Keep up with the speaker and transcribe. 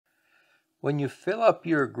When you fill up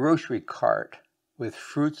your grocery cart with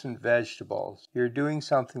fruits and vegetables, you're doing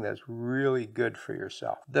something that's really good for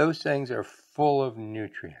yourself. Those things are full of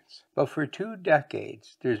nutrients. But for 2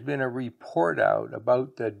 decades, there's been a report out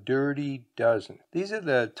about the dirty dozen. These are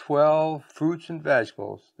the 12 fruits and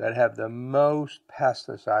vegetables that have the most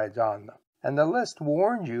pesticides on them. And the list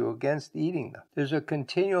warns you against eating them. There's a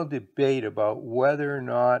continual debate about whether or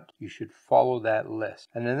not you should follow that list.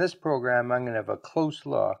 And in this program, I'm going to have a close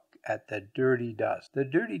look at the Dirty Dozen. The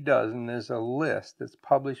Dirty Dozen is a list that's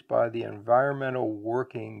published by the Environmental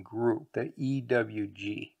Working Group, the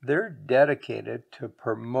EWG. They're dedicated to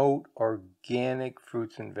promote organic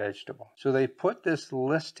fruits and vegetables. So they put this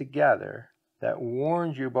list together that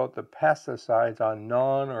warns you about the pesticides on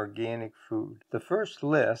non-organic food. The first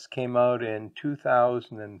list came out in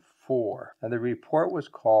 2004, and the report was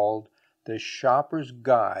called The Shopper's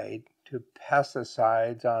Guide to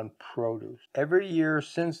Pesticides on Produce. Every year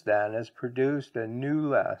since then has produced a new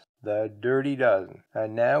list, the Dirty Dozen,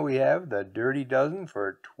 and now we have the Dirty Dozen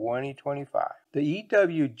for 2025. The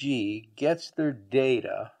EWG gets their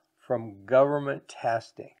data from government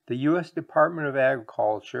testing. The U.S. Department of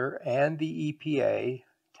Agriculture and the EPA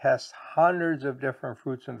test hundreds of different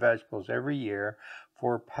fruits and vegetables every year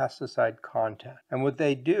for pesticide content. And what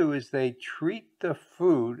they do is they treat the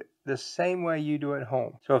food the same way you do at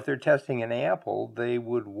home. So if they're testing an apple, they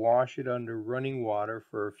would wash it under running water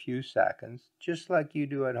for a few seconds, just like you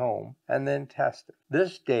do at home, and then test it.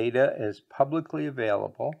 This data is publicly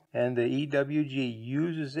available, and the EWG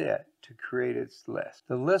uses it to create its list.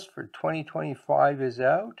 The list for 2025 is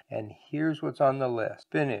out, and here's what's on the list: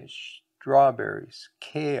 spinach, strawberries,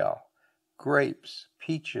 kale, grapes,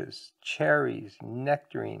 peaches, cherries,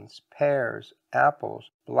 nectarines, pears, apples,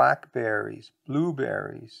 blackberries,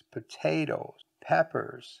 blueberries, potatoes,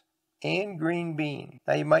 peppers, and green beans.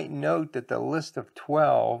 Now you might note that the list of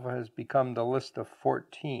 12 has become the list of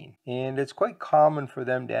 14, and it's quite common for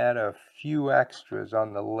them to add a few extras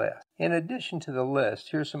on the list. In addition to the list,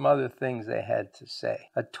 here's some other things they had to say.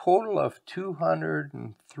 A total of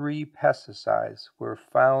 203 pesticides were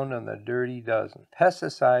found on the Dirty Dozen.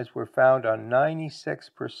 Pesticides were found on 96%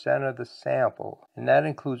 of the sample, and that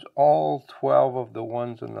includes all 12 of the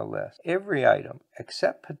ones on the list. Every item,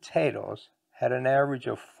 except potatoes, had an average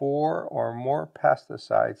of 4 or more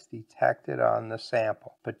pesticides detected on the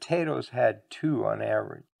sample. Potatoes had 2 on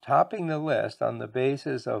average. Topping the list on the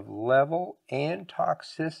basis of level and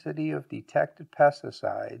toxicity of detected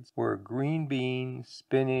pesticides were green beans,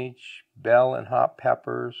 spinach, bell and hot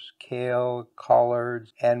peppers, kale,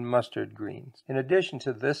 collards, and mustard greens. In addition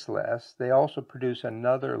to this list, they also produce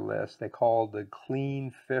another list they call the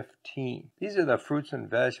Clean 15. These are the fruits and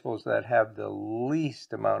vegetables that have the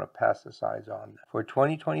least amount of pesticides on them. For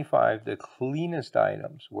 2025, the cleanest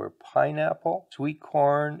items were pineapple, sweet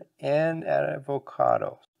corn, and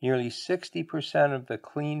avocados. Nearly 60% of the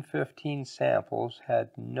Clean 15 samples had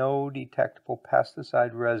no detectable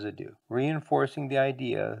pesticide residue, reinforcing the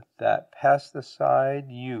idea that pesticide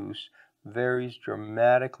use varies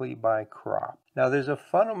dramatically by crop. Now, there's a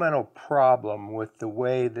fundamental problem with the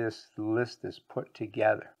way this list is put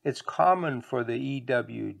together. It's common for the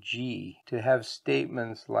EWG to have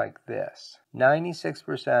statements like this: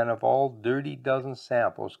 96% of all Dirty Dozen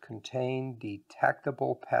samples contain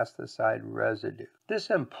detectable pesticide residue. This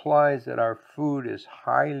implies that our food is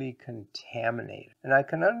highly contaminated, and I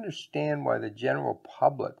can understand why the general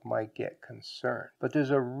public might get concerned. But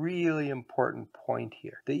there's a really important point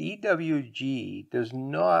here. The EWG does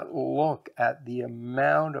not look at the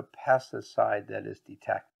amount of pesticide that is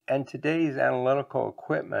detected. And today's analytical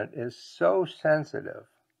equipment is so sensitive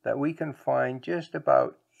that we can find just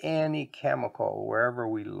about any chemical wherever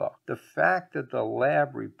we look. The fact that the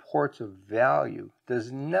lab reports a value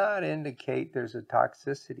does not indicate there's a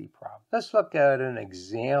toxicity problem. Let's look at an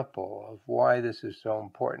example of why this is so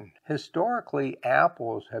important. Historically,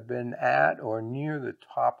 apples have been at or near the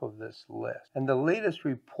top of this list, and the latest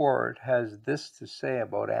report has this to say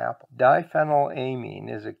about apples. Diphenylamine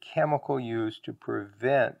is a chemical used to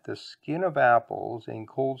prevent the skin of apples in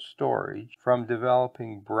cold storage from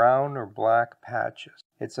developing brown or black patches.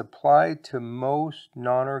 It's applied to most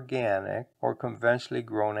non-organic or conventionally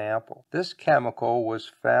grown apples. This chemical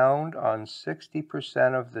was found on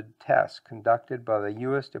 60% of the tests conducted by the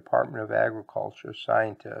U.S. Department of Agriculture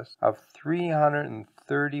scientists of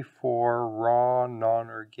 334 raw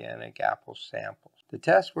non-organic apple samples. The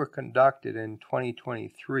tests were conducted in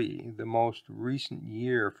 2023, the most recent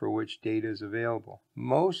year for which data is available.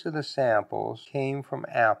 Most of the samples came from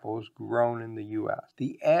apples grown in the U.S.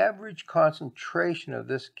 The average concentration of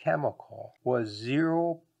this chemical was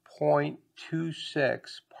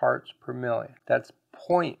 0.26 parts per million. That's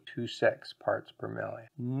 0.26 parts per million.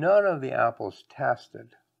 None of the apples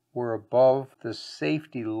tested were above the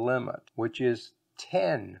safety limit, which is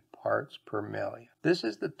 10 parts per million. This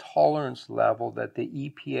is the tolerance level that the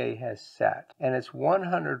EPA has set, and it's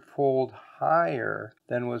 100-fold higher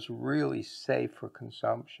than was really safe for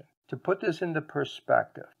consumption. To put this into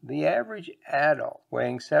perspective, the average adult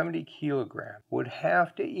weighing 70 kilograms would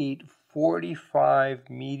have to eat 45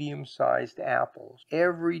 medium-sized apples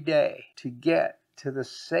every day to get to the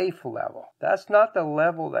safe level. That's not the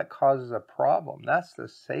level that causes a problem. That's the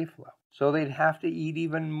safe level. So they'd have to eat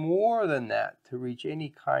even more than that to reach any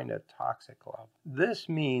kind of toxic level. This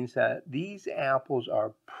means that these apples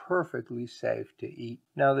are perfectly safe to eat.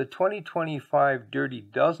 Now, the 2025 Dirty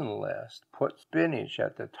Dozen list put spinach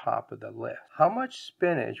at the top of the list. How much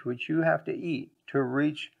spinach would you have to eat to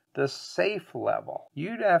reach the safe level?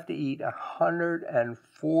 You'd have to eat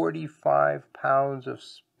 145 pounds of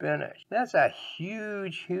spinach. That's a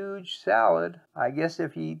huge, huge salad. I guess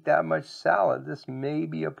if you eat that much salad, this may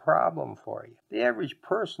be a problem for you. The average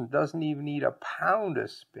person doesn't even eat a pound of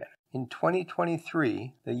spinach. In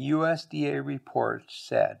 2023, the USDA report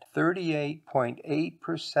said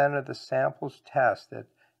 38.8% of the samples tested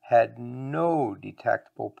had no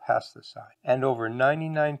detectable pesticide, and over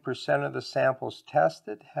 99% of the samples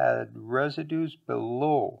tested had residues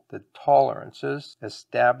below the tolerances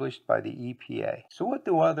established by the EPA. So what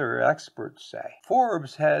do other experts say?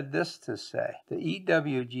 Forbes had this to say: the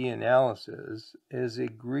EWG analysis is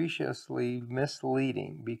egregiously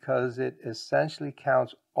misleading because it essentially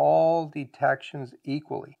counts all detections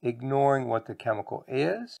equally, ignoring what the chemical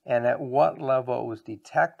is and at what level it was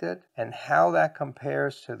detected and how that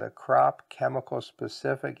compares to the crop chemical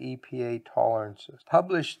specific EPA tolerances.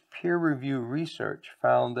 Published peer-reviewed research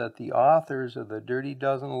found that the authors of the Dirty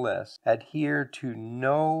Dozen list adhere to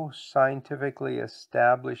no scientifically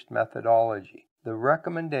established methodology. The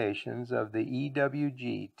recommendations of the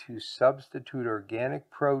EWG to substitute organic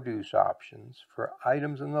produce options for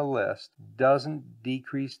items on the list doesn't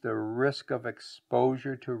decrease the risk of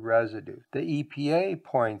exposure to residue. The EPA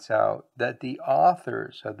points out that the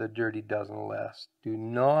authors of the Dirty Dozen list do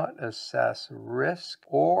not assess risk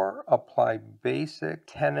or apply basic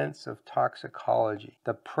tenets of toxicology.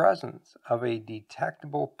 The presence of a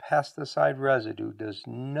detectable pesticide residue does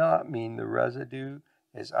not mean the residue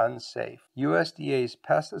is unsafe. USDA's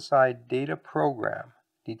pesticide data program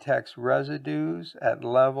detects residues at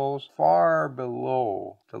levels far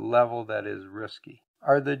below the level that is risky.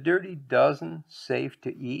 Are the Dirty Dozen safe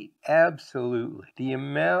to eat? Absolutely. The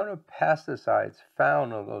amount of pesticides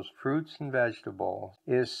found on those fruits and vegetables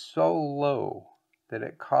is so low that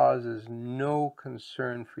it causes no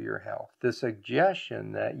concern for your health. The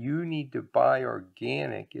suggestion that you need to buy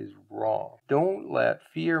organic is wrong. Don't let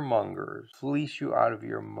fearmongers fleece you out of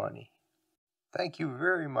your money. Thank you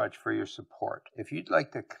very much for your support. If you'd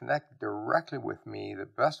like to connect directly with me, the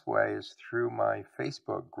best way is through my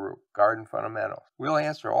Facebook group, Garden Fundamentals. We'll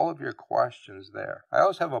answer all of your questions there. I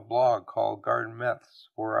also have a blog called Garden Myths,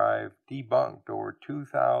 where I've debunked over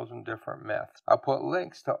 2,000 different myths. I'll put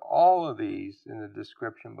links to all of these in the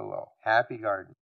description below. Happy gardening.